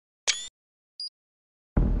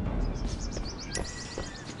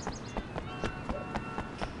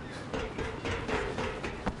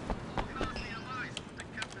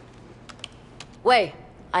Wei,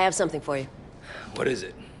 I have something for you. What is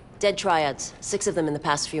it? Dead triads, 6 of them in the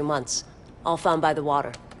past few months. All found by the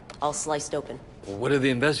water, all sliced open. Well, what do the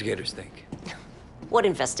investigators think? What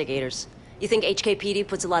investigators? You think HKPD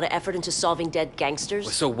puts a lot of effort into solving dead gangsters?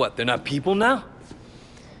 Well, so what, they're not people now?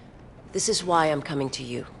 This is why I'm coming to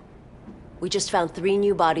you. We just found 3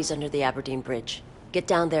 new bodies under the Aberdeen Bridge. Get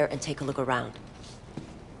down there and take a look around.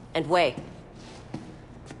 And Wei,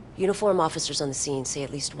 uniform officers on the scene say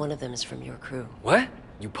at least one of them is from your crew. What?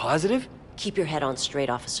 You positive? Keep your head on straight,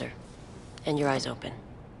 officer. And your eyes open.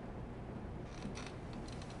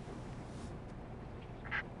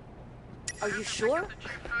 Are you sure?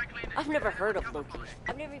 I've never heard of Loki.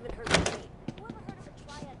 I've never even heard of the name.